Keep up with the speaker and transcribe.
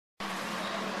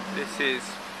This is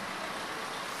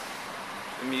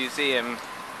the museum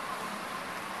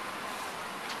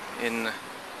in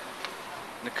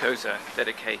Nicosia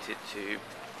dedicated to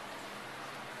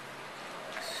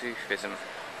Sufism,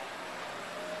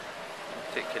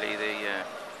 particularly the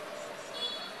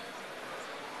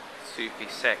Sufi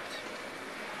sect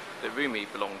that Rumi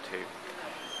belonged to,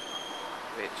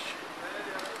 which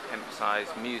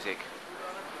emphasised music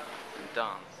and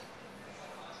dance.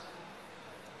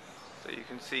 So you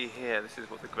can see here, this is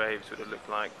what the graves would have looked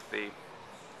like.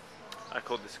 I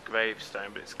called this a gravestone,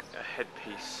 but it's a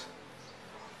headpiece,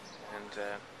 and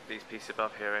these pieces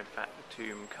above here are in fact the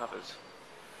tomb covers.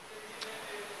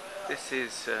 This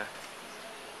is the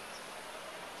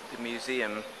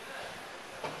museum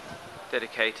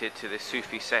dedicated to the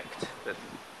Sufi sect that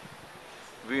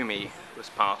Rumi was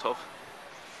part of,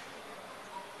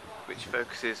 which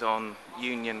focuses on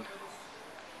union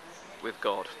with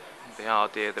God. The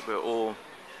idea that we're all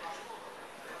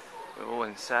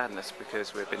in sadness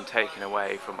because we've been taken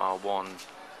away from our oneness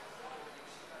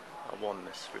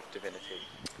with divinity.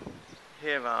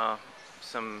 Here are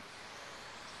some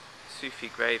Sufi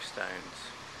gravestones,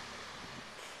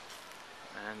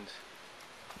 and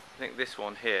I think this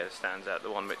one here stands out,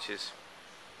 the one which is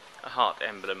a heart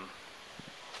emblem.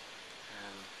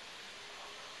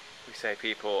 We say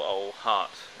people, oh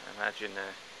heart, imagine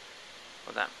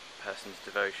what that person's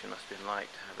devotion must have been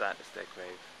like to have that as their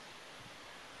grave.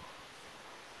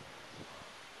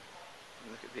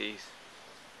 And look at these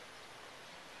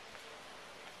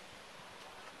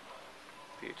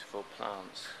beautiful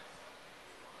plants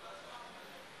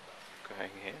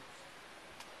growing here.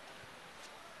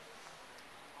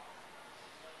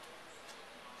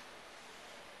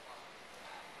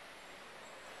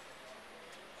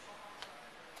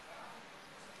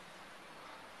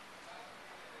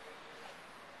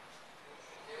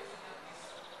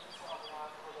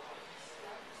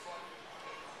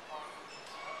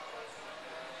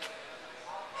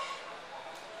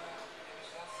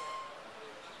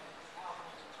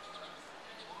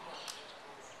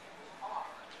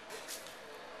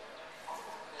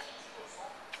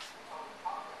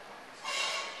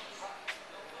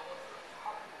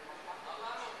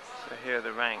 So here are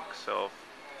the ranks of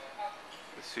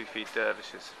the Sufi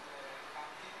dervishes.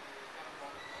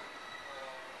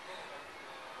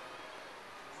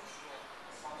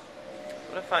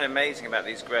 What I find amazing about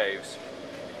these graves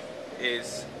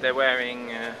is they're wearing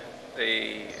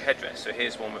the headdress. So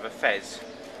here's one with a fez.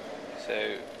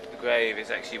 So the grave is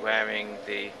actually wearing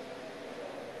the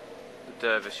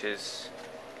dervish's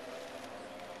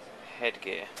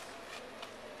headgear,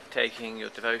 taking your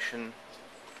devotion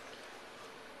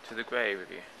to the grave with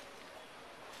you.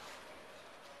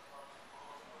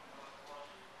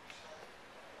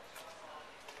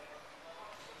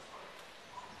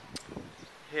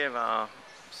 Here are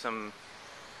some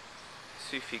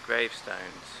Sufi gravestones,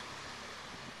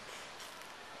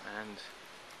 and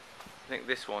I think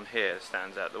this one here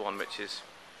stands out, the one which is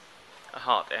a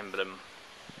heart emblem.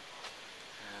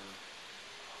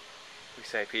 We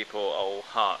say people, oh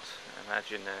heart,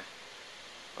 imagine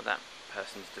what that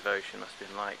person's devotion must have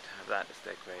been like to have that as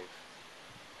their grave.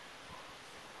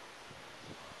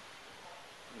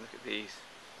 And look at these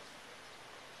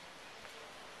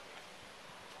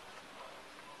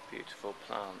beautiful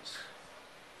plants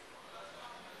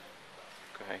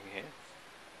growing here.